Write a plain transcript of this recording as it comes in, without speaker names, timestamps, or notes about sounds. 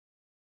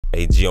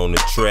AG on the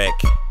track.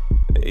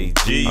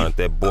 AG. Aren't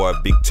that boy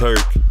Big Turk?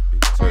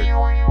 Big Turk.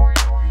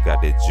 You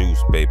got that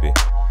juice, baby.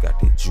 Got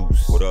that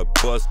juice. What up,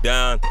 bust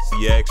down?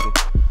 See action.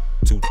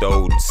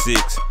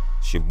 2006.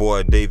 It's your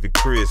boy David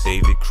Chris.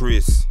 David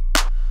Chris.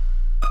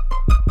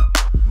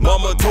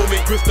 Mama told me,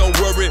 Chris, don't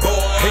worry, boy.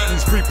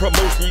 Hating's free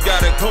promotion, you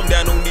gotta come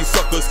down on these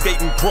suckers.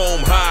 Skating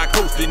chrome, high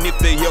coasting. If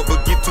they ever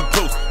get too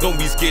close, don't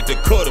be scared to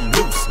cut them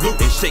loose.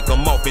 And shake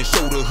them off and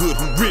show the hood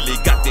who really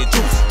got that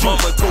juice.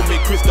 Mama told me,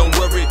 Chris, don't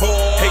worry, boy.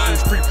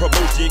 Hating's free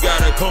promotion, you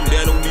gotta come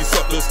down on these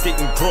suckers.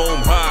 Skating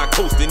chrome, high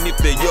coasting. If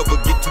they ever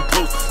get too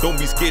close, don't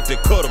be scared to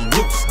cut them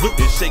loose.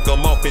 And shake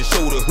them off and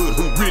show the hood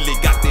who really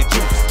got that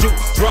juice.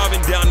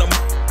 Driving down the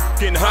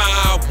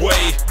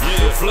highway,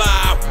 yeah,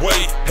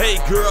 flyway. Hey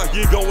girl,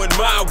 you going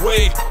my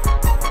way?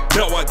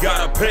 Now I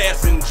got a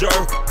passenger.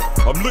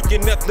 I'm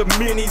looking at the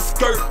mini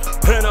skirt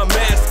and I'm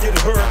asking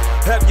her,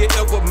 have you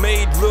ever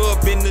made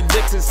love in the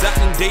Lexus out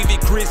in David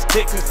Chris,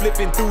 Texas?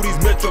 Flipping through these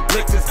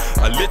metroplexes.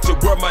 I let you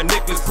wear my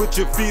necklace, put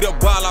your feet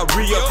up while I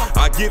re-up.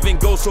 I give and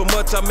go so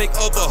much I make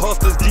other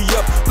hustlers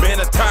D-up. Man,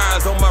 the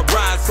tires on my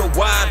ride so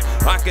wide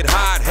I could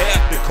hide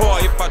half the car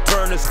if I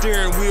turn the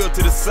steering wheel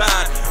to the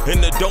side.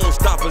 And the don't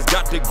stoppers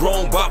got the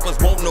grown boppers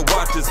wanting to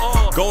watch us.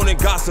 Gone and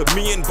gossip,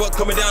 me and Buck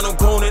coming down on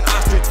Conan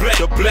Ostrich. Black,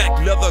 the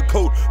black leather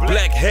coat,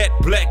 black hat,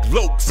 black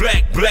lokes,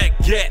 black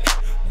gat,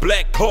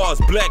 black cars,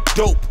 black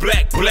dope,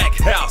 black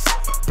house,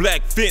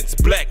 black fence,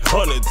 black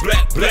hunters,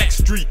 black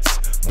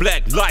streets,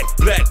 black life,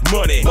 black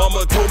money.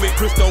 Mama told me,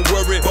 Chris, don't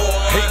worry, boy.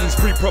 Hating's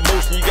free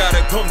promotion, you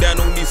gotta come down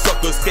on these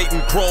suckers.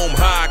 Skating chrome,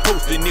 high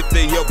coasting. If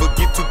they ever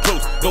get too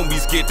close, don't be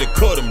scared to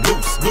cut them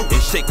loose.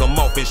 And shake them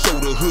off and show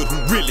the hood who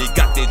really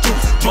got that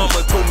juice.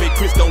 Mama told me,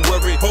 Chris, don't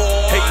worry, boy.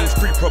 Hating's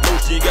free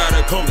promotion, you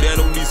gotta come down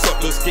on these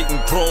suckers. Skating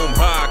chrome,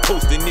 high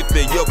coasting. If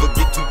they ever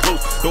get too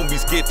close, don't be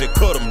scared to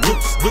cut them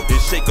loose.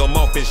 And shake them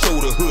off and show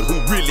the hood who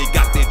really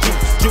got that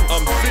juice.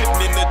 I'm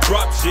sitting in the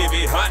drop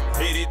Chevy, hot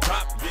headed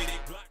top.